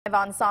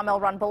On Saw Mill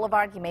Run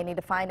Boulevard, you may need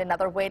to find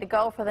another way to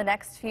go for the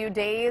next few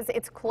days.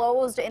 It's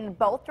closed in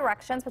both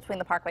directions between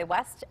the Parkway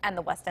West and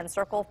the West End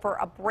Circle for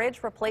a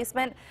bridge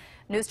replacement.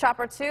 News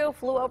Chopper 2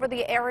 flew over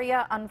the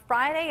area on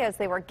Friday as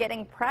they were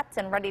getting prepped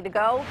and ready to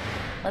go.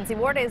 Lindsay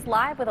is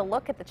live with a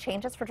look at the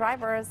changes for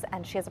drivers,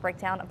 and she has a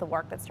breakdown of the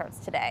work that starts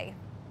today.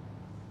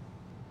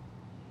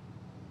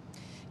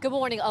 Good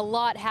morning. A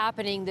lot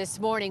happening this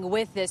morning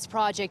with this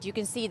project. You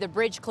can see the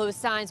bridge closed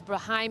signs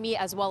behind me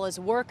as well as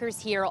workers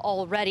here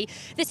already.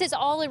 This is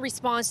all in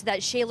response to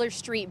that Shaler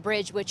Street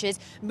Bridge, which is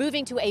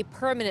moving to a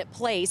permanent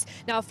place.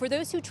 Now, for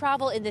those who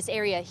travel in this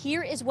area,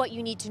 here is what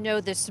you need to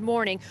know this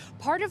morning.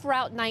 Part of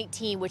Route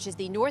 19, which is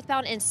the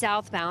northbound and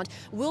southbound,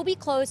 will be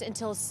closed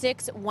until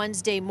 6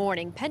 Wednesday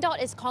morning.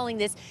 PennDOT is calling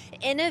this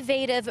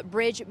innovative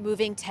bridge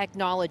moving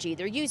technology.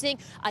 They're using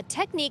a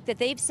technique that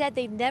they've said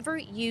they've never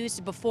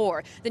used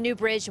before. The new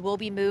bridge will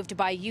be moved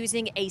by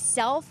using a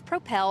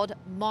self-propelled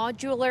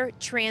modular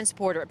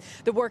transporter.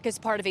 The work is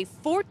part of a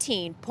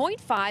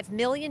 $14.5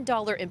 million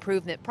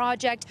improvement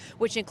project,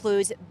 which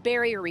includes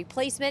barrier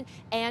replacement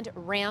and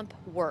ramp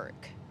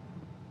work.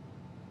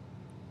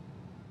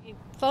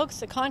 Folks,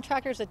 the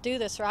contractors that do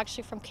this are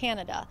actually from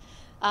Canada.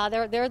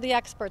 They're the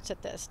experts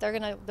at this. They're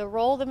going to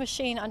roll the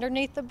machine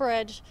underneath the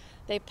bridge.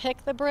 They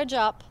pick the bridge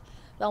up.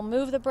 They'll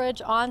move the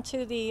bridge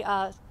onto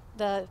the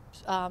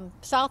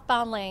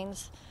southbound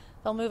lanes.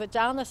 They'll move it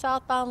down the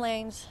southbound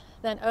lanes,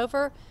 then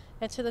over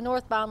into the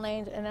northbound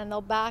lanes, and then they'll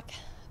back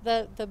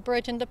the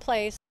bridge into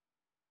place.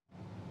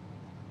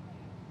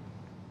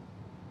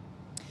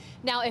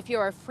 Now, if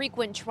you're a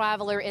frequent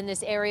traveler in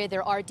this area,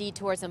 there are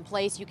detours in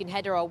place. You can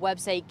head to our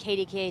website,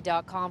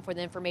 KDKA.com, for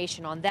the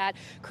information on that.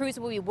 Crews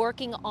will be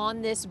working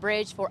on this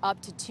bridge for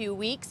up to 2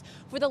 weeks.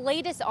 For the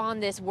latest on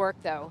this work,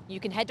 though, you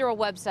can head to our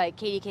website,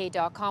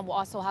 KDKA.com. We'll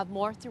also have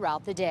more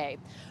throughout the day.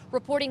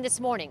 Reporting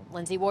this morning,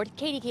 Lindsay Ward,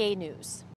 KDKA News.